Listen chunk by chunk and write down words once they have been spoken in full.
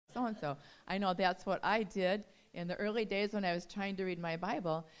so-and-so. I know that's what I did in the early days when I was trying to read my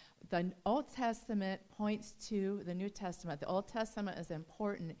Bible. The Old Testament points to the New Testament. The Old Testament is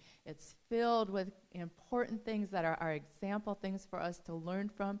important. It's filled with important things that are our example things for us to learn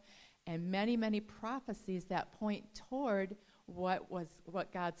from, and many, many prophecies that point toward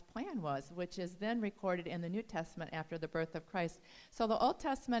what God's plan was, which is then recorded in the New Testament after the birth of Christ. So the Old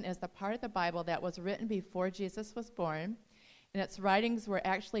Testament is the part of the Bible that was written before Jesus was born, and its writings were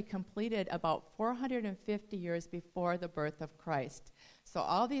actually completed about 450 years before the birth of Christ. So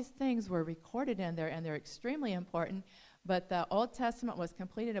all these things were recorded in there, and they're extremely important, but the Old Testament was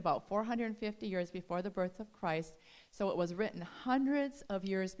completed about 450 years before the birth of Christ, so it was written hundreds of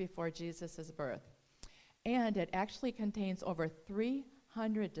years before Jesus' birth. And it actually contains over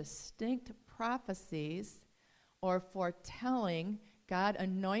 300 distinct prophecies or foretelling, God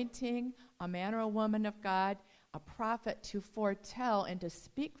anointing a man or a woman of God, a prophet, to foretell and to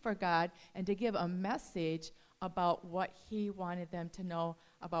speak for God and to give a message about what he wanted them to know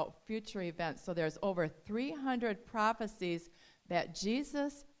about future events. So there's over 300 prophecies that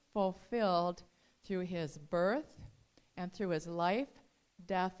Jesus fulfilled through his birth and through his life,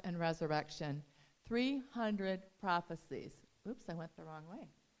 death, and resurrection. 300 prophecies. Oops, I went the wrong way.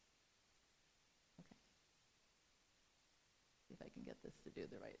 Okay. See if I can get this to do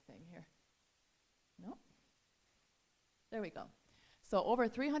the right thing here. Nope. There we go. So over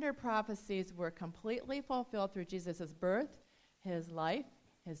 300 prophecies were completely fulfilled through Jesus' birth, his life,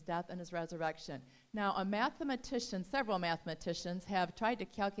 his death, and his resurrection. Now, several mathematicians have tried to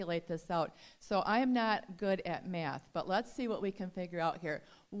calculate this out. So I am not good at math, but let's see what we can figure out here.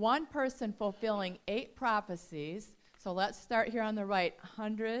 One person fulfilling 8 prophecies. So let's start here on the right.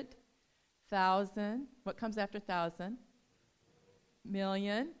 100,000. What comes after 1,000?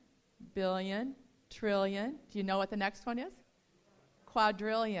 Million, billion, trillion. Do you know what the next one is?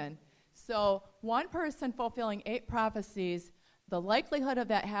 Quadrillion. So one person fulfilling 8 prophecies, the likelihood of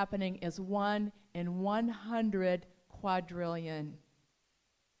that happening is 1 in 100 quadrillion.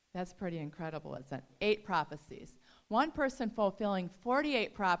 That's pretty incredible, isn't it? 8 prophecies. One person fulfilling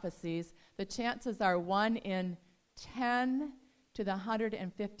 48 prophecies, the chances are 1 in 10 to the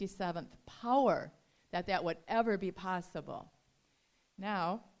 157th power that would ever be possible.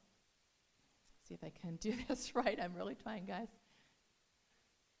 Now, let's see if I can do this right. I'm really trying, guys.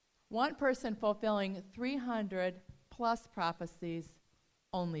 One person fulfilling 300 plus prophecies,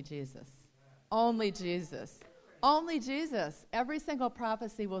 only Jesus. Only Jesus. Only Jesus. Every single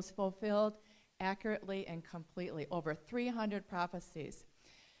prophecy was fulfilled accurately and completely. Over 300 prophecies.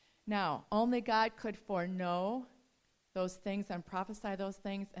 Now, only God could foreknow those things and prophesy those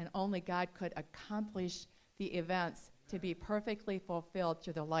things, and only God could accomplish the events to be perfectly fulfilled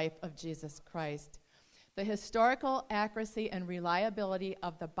through the life of Jesus Christ. The historical accuracy and reliability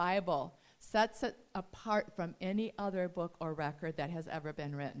of the Bible sets it apart from any other book or record that has ever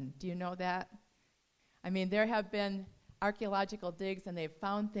been written. Do you know that? I mean, there have been archaeological digs, and they've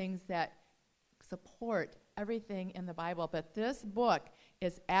found things that support everything in the Bible, but this book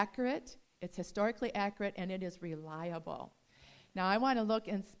is accurate, it's historically accurate, and it is reliable. Now, I want to look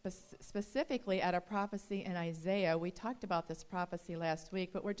specifically at a prophecy in Isaiah. We talked about this prophecy last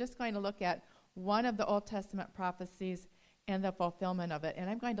week, but we're just going to look at one of the Old Testament prophecies and the fulfillment of it. And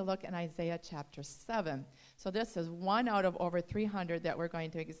I'm going to look in Isaiah chapter 7. So this is one out of over 300 that we're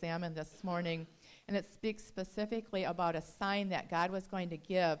going to examine this morning. And it speaks specifically about a sign that God was going to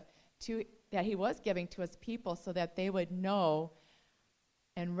give that he was giving to his people so that they would know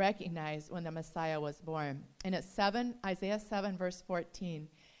and recognize when the Messiah was born. And it's Isaiah 7, verse 14.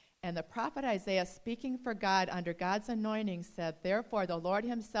 And the prophet Isaiah, speaking for God under God's anointing, said, "Therefore the Lord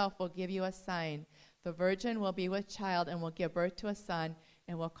himself will give you a sign. The virgin will be with child and will give birth to a son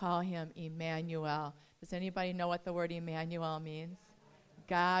and will call him Emmanuel." Does anybody know what the word Emmanuel means?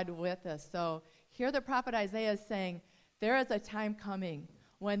 God with us. So here the prophet Isaiah is saying, there is a time coming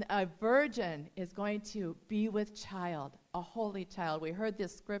when a virgin is going to be with child, a holy child. We heard the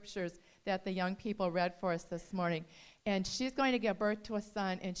scriptures that the young people read for us this morning. And she's going to give birth to a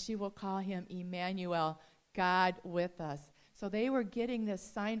son, and she will call him Emmanuel, God with us. So they were getting this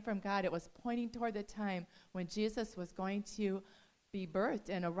sign from God. It was pointing toward the time when Jesus was going to be birthed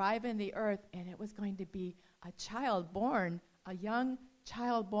and arrive in the earth, and it was going to be a child born, a young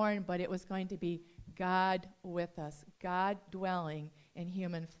child born, but it was going to be God with us, God dwelling in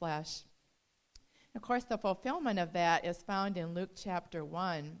human flesh. Of course, the fulfillment of that is found in Luke chapter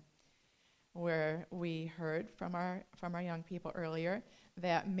 1, where we heard from our young people earlier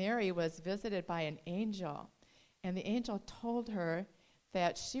that Mary was visited by an angel, and the angel told her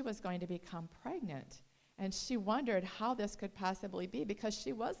that she was going to become pregnant, And she wondered how this could possibly be because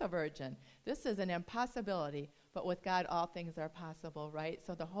she was a virgin. This is an impossibility, but with God, all things are possible, right?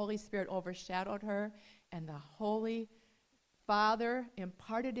 So the Holy Spirit overshadowed her, and the Holy Father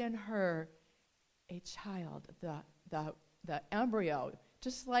imparted in her a child, the embryo,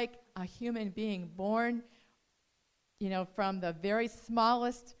 just like a human being born, from the very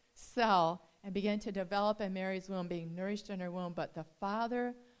smallest cell and began to develop in Mary's womb, being nourished in her womb. But the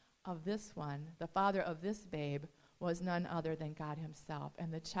father of this one, the father of this babe, was none other than God himself.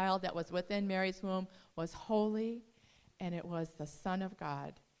 And the child that was within Mary's womb was holy, and it was the Son of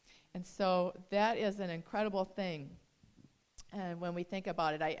God. And so that is an incredible thing. And when we think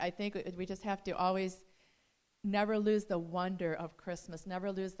about it, I think we just have to always never lose the wonder of Christmas,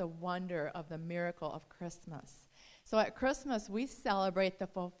 never lose the wonder of the miracle of Christmas. So at Christmas, we celebrate the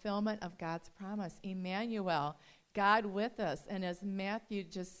fulfillment of God's promise, Emmanuel, God with us. And as Matthew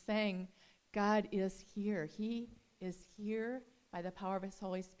just sang, God is here. He is here by the power of his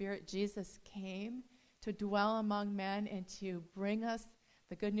Holy Spirit. Jesus came to dwell among men and to bring us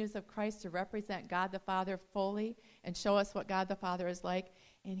the good news of Christ, to represent God the Father fully and show us what God the Father is like.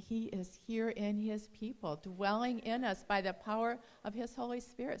 And he is here in his people, dwelling in us by the power of his Holy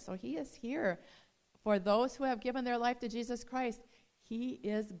Spirit. So he is here. For those who have given their life to Jesus Christ, he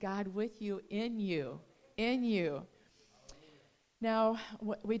is God with you, in you, in you. Now,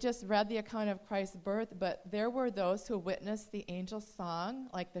 we just read the account of Christ's birth, but there were those who witnessed the angel's song,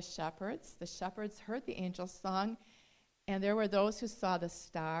 like the shepherds. The shepherds heard the angel's song, and there were those who saw the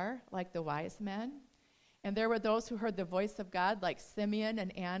star, like the wise men. And there were those who heard the voice of God, like Simeon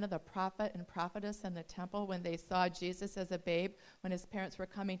and Anna, the prophet and prophetess in the temple, when they saw Jesus as a babe, when his parents were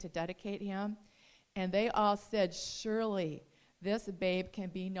coming to dedicate him. And they all said, surely this babe can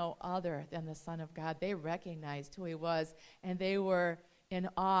be no other than the Son of God. They recognized who he was, and they were in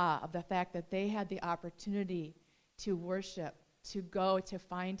awe of the fact that they had the opportunity to worship, to go to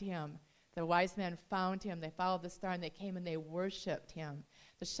find him. The wise men found him. They followed the star, and they came and they worshiped him.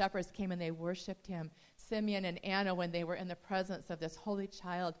 The shepherds came and they worshiped him. Simeon and Anna, when they were in the presence of this holy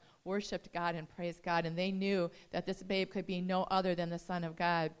child, worshiped God and praised God, and they knew that this babe could be no other than the Son of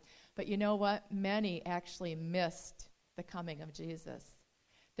God. But you know what? Many actually missed the coming of Jesus.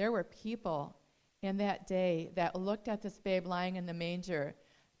 There were people in that day that looked at this babe lying in the manger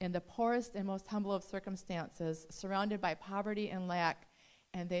in the poorest and most humble of circumstances, surrounded by poverty and lack,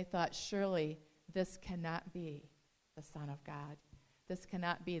 and they thought, surely this cannot be the Son of God. This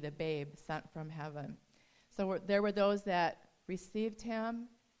cannot be the babe sent from heaven. So there were those that received him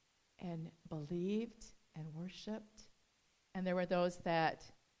and believed and worshiped, and there were those that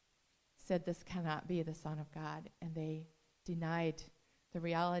said this cannot be the Son of God, and they denied the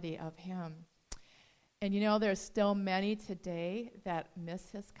reality of him. And there's still many today that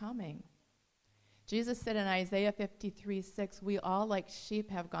miss his coming. Jesus said in Isaiah 53:6, we all like sheep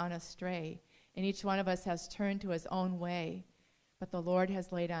have gone astray, and each one of us has turned to his own way. But the Lord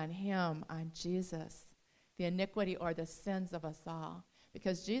has laid on him, on Jesus, the iniquity or the sins of us all.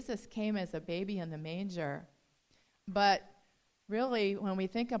 Because Jesus came as a baby in the manger. But really, when we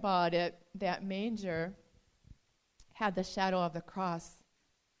think about it, that manger had the shadow of the cross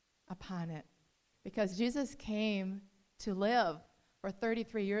upon it. Because Jesus came to live for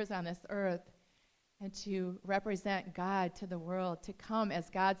 33 years on this earth and to represent God to the world, to come as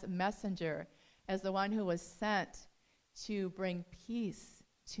God's messenger, as the one who was sent to bring peace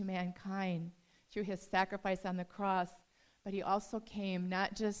to mankind through his sacrifice on the cross. But he also came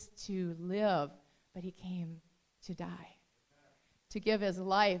not just to live, but he came to die, to give his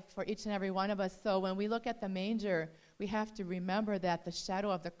life for each and every one of us. So when we look at the manger, we have to remember that the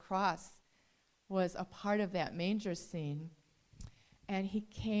shadow of the cross was a part of that manger scene. And he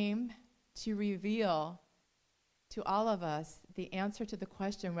came to reveal to all of us the answer to the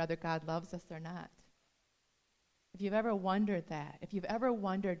question whether God loves us or not. If you've ever wondered that, if you've ever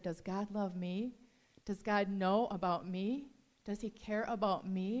wondered, does God love me? Does God know about me? Does he care about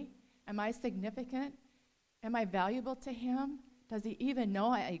me? Am I significant? Am I valuable to him? Does he even know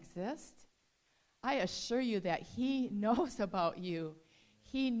I exist? I assure you that he knows about you.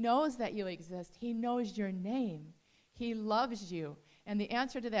 He knows that you exist. He knows your name. He loves you. And the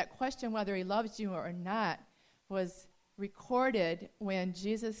answer to that question, whether he loves you or not, was recorded when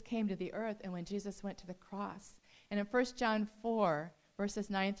Jesus came to the earth and when Jesus went to the cross. And in 1 John 4, verses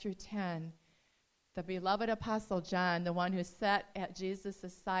 9 through 10, the beloved apostle John, the one who sat at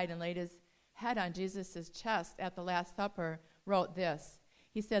Jesus' side and laid his head on Jesus' chest at the Last Supper, wrote this.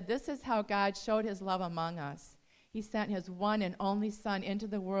 He said, "This is how God showed his love among us. He sent his one and only Son into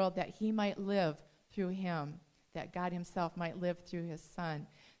the world that he might live through him, that God himself might live through his Son.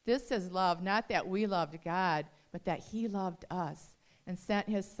 This is love, not that we loved God, but that he loved us and sent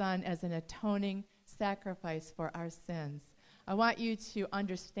his son as an atoning sacrifice for our sins. I want you to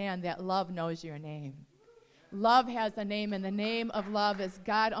understand that love knows your name. Love has a name, and the name of love is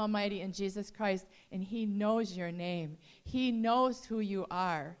God Almighty and Jesus Christ, and he knows your name. He knows who you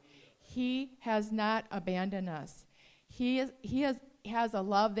are. He has not abandoned us. He has a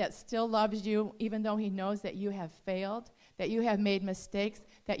love that still loves you, even though he knows that you have failed, that you have made mistakes,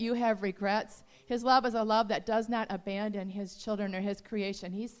 that you have regrets. His love is a love that does not abandon his children or his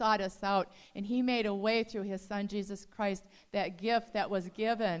creation. He sought us out, and he made a way through his son, Jesus Christ, that gift that was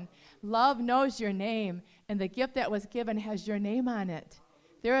given. Love knows your name, and the gift that was given has your name on it.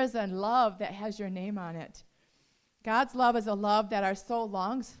 There is a love that has your name on it. God's love is a love that our soul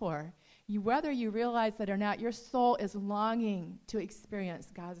longs for. Whether you realize it or not, your soul is longing to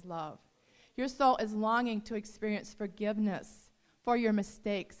experience God's love. Your soul is longing to experience forgiveness for your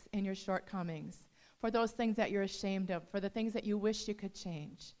mistakes and your shortcomings, for those things that you're ashamed of, for the things that you wish you could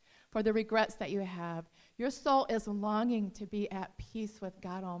change, for the regrets that you have. Your soul is longing to be at peace with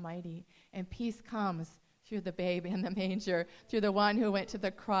God Almighty, and peace comes through the babe in the manger, through the one who went to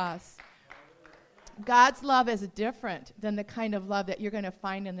the cross. God's love is different than the kind of love that you're going to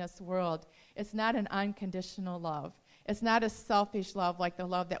find in this world. It's not an unconditional love. It's not a selfish love like the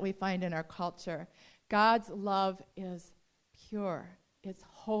love that we find in our culture. God's love is pure. It's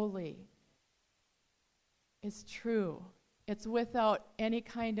holy. It's true. It's without any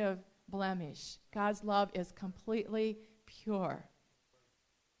kind of blemish. God's love is completely pure.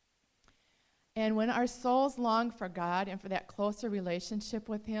 And when our souls long for God and for that closer relationship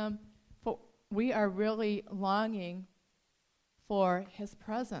with him, we are really longing for his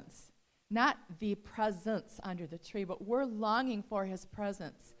presence. Not the presence under the tree, but we're longing for his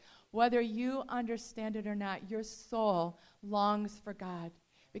presence. Whether you understand it or not, your soul longs for God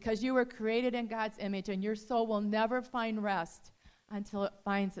because you were created in God's image, and your soul will never find rest until it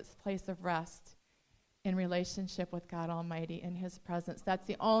finds its place of rest in relationship with God Almighty in his presence. That's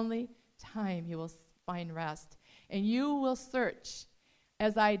the only time you will find rest. And you will search,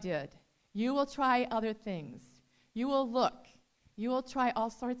 as I did. You will try other things. You will look. You will try all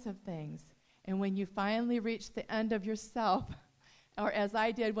sorts of things. And when you finally reach the end of yourself, or as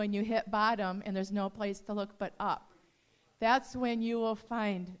I did when you hit bottom and there's no place to look but up, that's when you will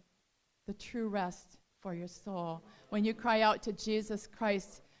find the true rest for your soul. When you cry out to Jesus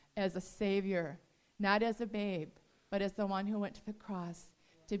Christ as a Savior, not as a babe, but as the one who went to the cross,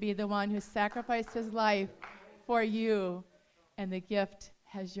 to be the one who sacrificed his life for you, and the gift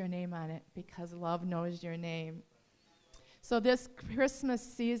has your name on it because love knows your name. So this Christmas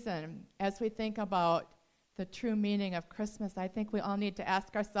season, as we think about the true meaning of Christmas, I think we all need to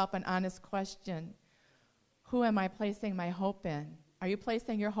ask ourselves an honest question. Who am I placing my hope in? Are you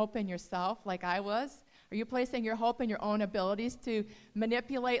placing your hope in yourself like I was? Are you placing your hope in your own abilities to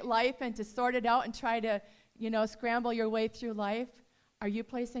manipulate life and to sort it out and try to, scramble your way through life? Are you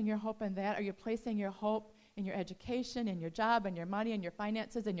placing your hope in that? Are you placing your hope in your education, in your job, in your money, in your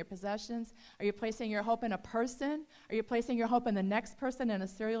finances, in your possessions? Are you placing your hope in a person? Are you placing your hope in the next person in a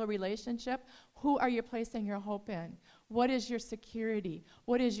serial relationship? Who are you placing your hope in? What is your security?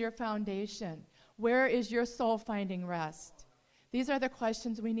 What is your foundation? Where is your soul finding rest? These are the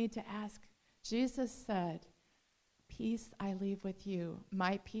questions we need to ask. Jesus said, "Peace I leave with you.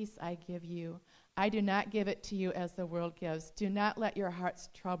 My peace I give you. I do not give it to you as the world gives. Do not let your hearts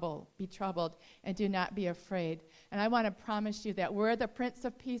be troubled, and do not be afraid." And I want to promise you that where the Prince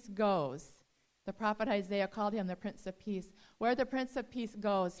of Peace goes, the prophet Isaiah called him the Prince of Peace. Where the Prince of Peace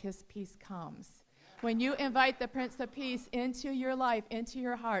goes, his peace comes. When you invite the Prince of Peace into your life, into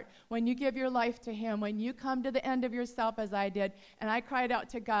your heart, when you give your life to him, when you come to the end of yourself as I did, and I cried out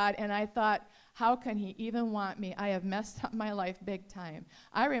to God, and I thought, how can he even want me? I have messed up my life big time.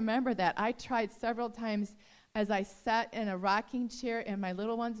 I remember that. I tried several times as I sat in a rocking chair in my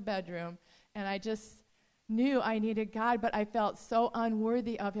little one's bedroom, and I just knew I needed God, but I felt so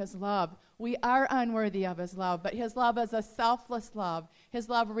unworthy of his love. We are unworthy of his love, but his love is a selfless love. His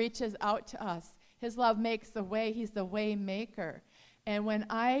love reaches out to us. His love makes the way. He's the way maker. And when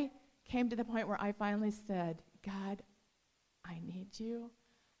I came to the point where I finally said, God, I need you.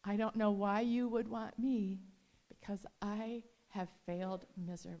 I don't know why you would want me, because I have failed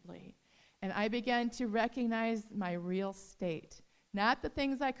miserably. And I began to recognize my real state, not the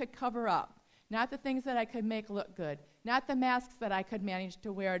things I could cover up, not the things that I could make look good, not the masks that I could manage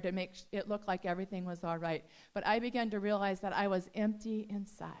to wear to make it look like everything was all right. But I began to realize that I was empty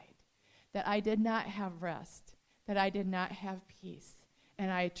inside, that I did not have rest, that I did not have peace,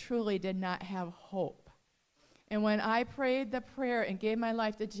 and I truly did not have hope. And when I prayed the prayer and gave my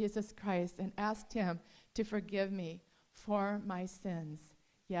life to Jesus Christ and asked him to forgive me for my sins,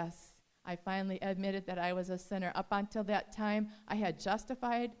 yes, I finally admitted that I was a sinner. Up until that time, I had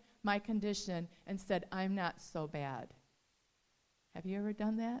justified my condition and said, I'm not so bad. Have you ever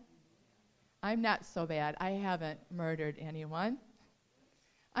done that? I'm not so bad. I haven't murdered anyone.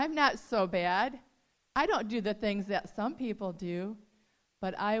 I'm not so bad. I don't do the things that some people do.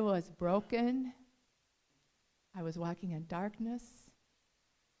 But I was broken. I was walking in darkness.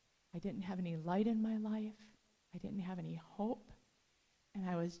 I didn't have any light in my life. I didn't have any hope. And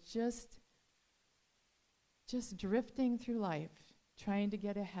I was just drifting through life, trying to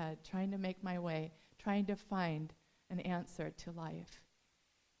get ahead, trying to make my way, trying to find an answer to life.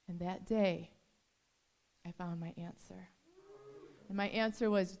 And that day, I found my answer. And my answer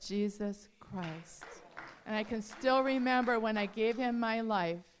was Jesus Christ. And I can still remember when I gave him my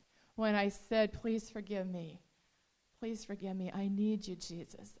life, when I said, please forgive me. Please forgive me. I need you,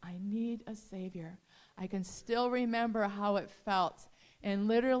 Jesus. I need a Savior. I can still remember how it felt. And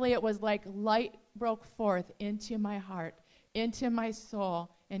literally it was like light broke forth into my heart, into my soul,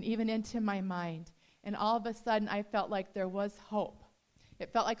 and even into my mind. And all of a sudden I felt like there was hope.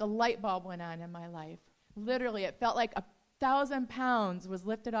 It felt like a light bulb went on in my life. Literally, it felt like 1,000 pounds was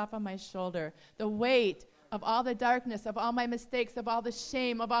lifted off of my shoulder. The weight of all the darkness, of all my mistakes, of all the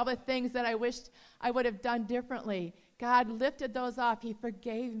shame, of all the things that I wished I would have done differently. God lifted those off. He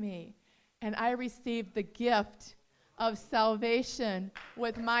forgave me. And I received the gift of salvation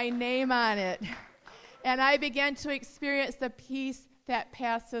with my name on it. And I began to experience the peace that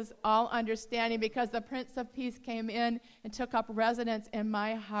passes all understanding because the Prince of Peace came in and took up residence in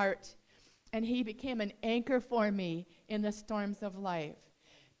my heart. And he became an anchor for me in the storms of life.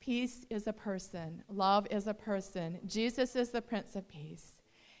 Peace is a person. Love is a person. Jesus is the Prince of Peace.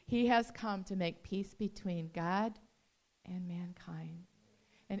 He has come to make peace between God and mankind.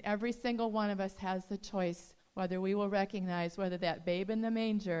 And every single one of us has the choice whether we will recognize whether that babe in the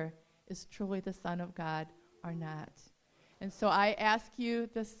manger is truly the Son of God or not. And so I ask you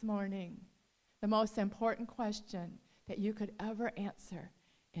this morning the most important question that you could ever answer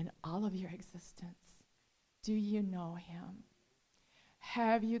in all of your existence. Do you know him?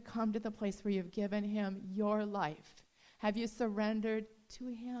 Have you come to the place where you've given him your life? Have you surrendered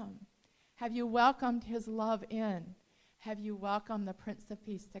to him? Have you welcomed his love in? Have you welcomed the Prince of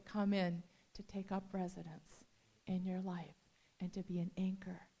Peace to come in to take up residence in your life and to be an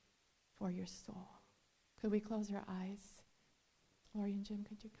anchor for your soul? Could we close our eyes? Lori and Jim,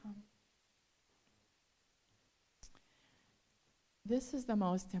 could you come? This is the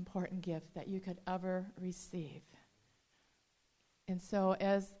most important gift that you could ever receive. And so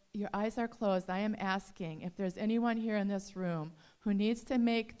as your eyes are closed, I am asking if there's anyone here in this room who needs to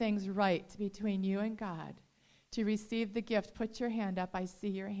make things right between you and God to receive the gift. Put your hand up. I see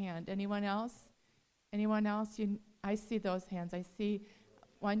your hand. Anyone else? Anyone else? I see those hands. I see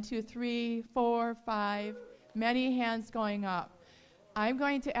 1, 2, 3, 4, 5, many hands going up. I'm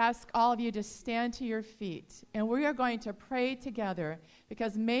going to ask all of you to stand to your feet, and we are going to pray together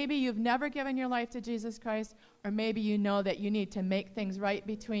because maybe you've never given your life to Jesus Christ, or maybe you know that you need to make things right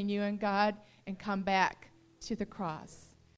between you and God and come back to the cross.